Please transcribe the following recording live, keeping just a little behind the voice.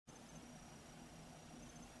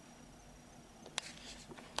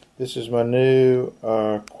This is my new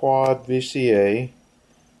quad VCA.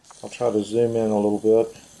 I'll try to zoom in a little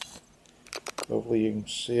bit. Hopefully you can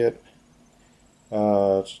see it.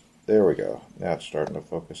 There we go. Now it's starting to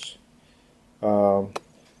focus. 4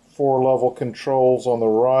 level controls on the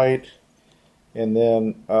right, and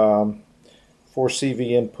then 4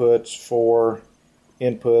 CV inputs, 4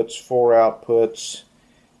 inputs, 4 outputs,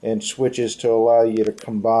 and switches to allow you to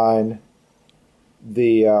combine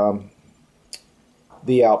the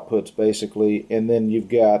outputs basically. And then you've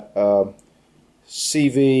got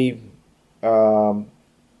CV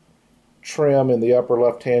trim in the upper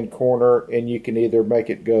left hand corner, and you can either make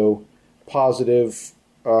it go positive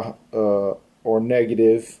or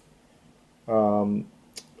negative. So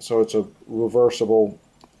it's a reversible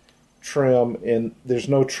trim, and there's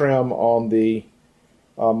no trim on the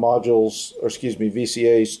modules, or excuse me,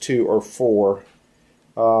 VCAs 2 or 4.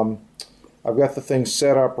 I've got the thing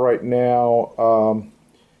set up right now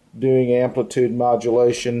doing amplitude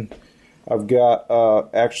modulation. I've got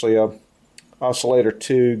actually a oscillator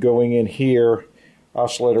 2 going in here,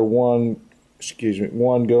 oscillator 1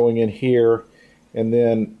 going in here, and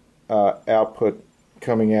then output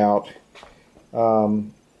coming out.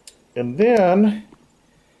 And then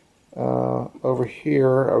over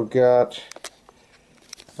here I've got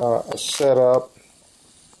a setup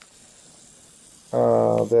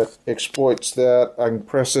that exploits that. I can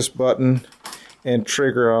press this button and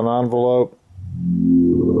trigger an envelope.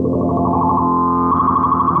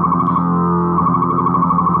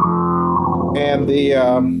 And the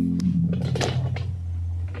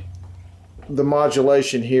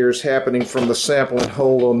modulation here is happening from the sample and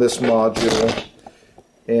hold on this module,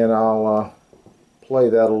 and I'll play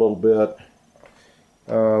that a little bit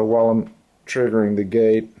while I'm triggering the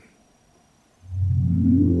gate.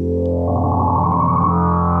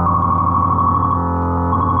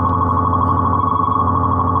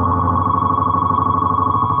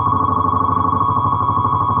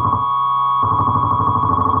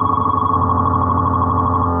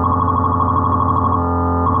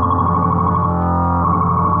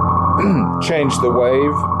 Change the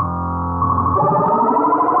wave.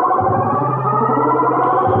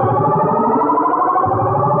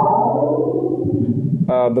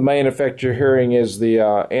 The main effect you're hearing is the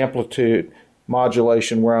amplitude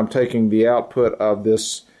modulation, where I'm taking the output of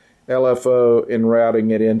this LFO and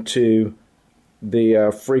routing it into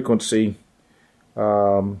the frequency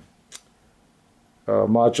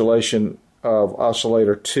modulation of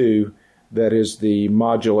oscillator 2, that is the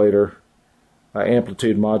modulator,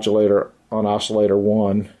 amplitude modulator on oscillator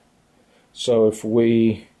 1. So if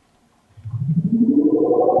we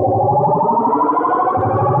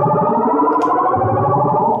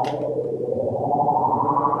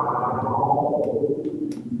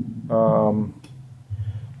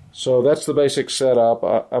so that's the basic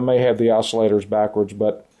setup. I may have the oscillators backwards,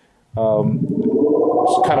 but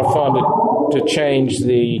it's kind of fun to change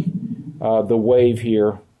the wave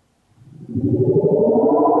here.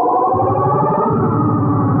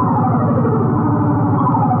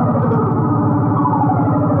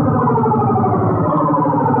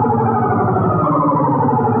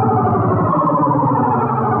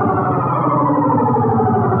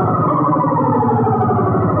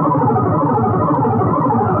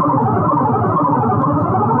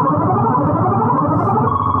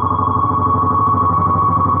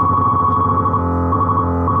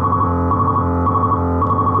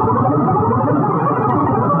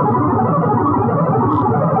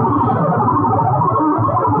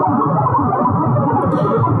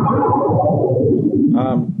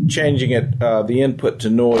 Changing it, the input to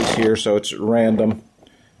noise here, so it's random.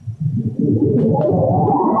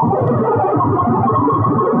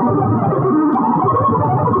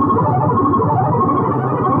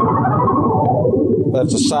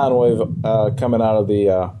 That's a sine wave coming out of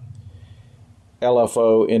the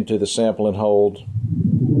LFO into the sample and hold.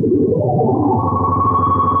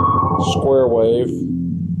 Square wave,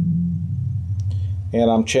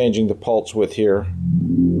 and I'm changing the pulse width here.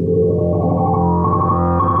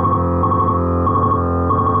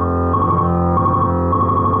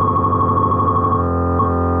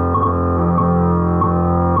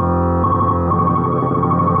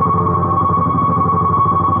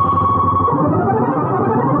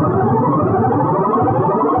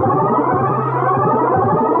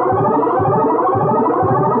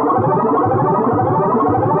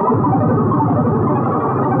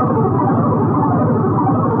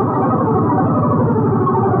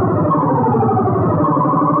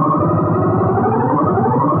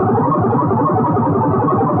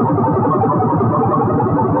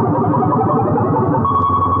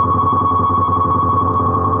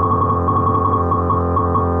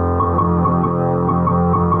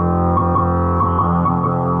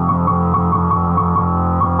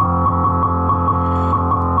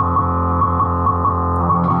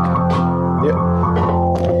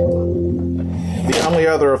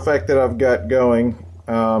 other effect that I've got going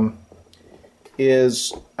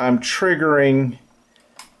is I'm triggering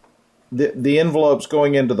the envelope's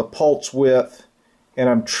going into the pulse width, and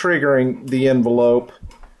I'm triggering the envelope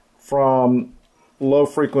from low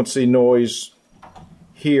frequency noise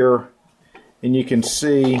here, and you can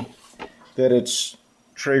see that it's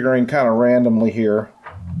triggering kind of randomly here.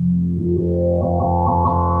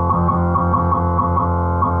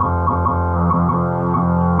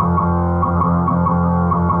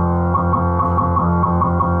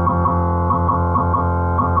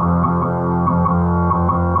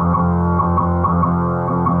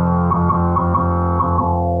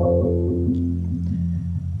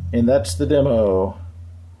 And that's the demo.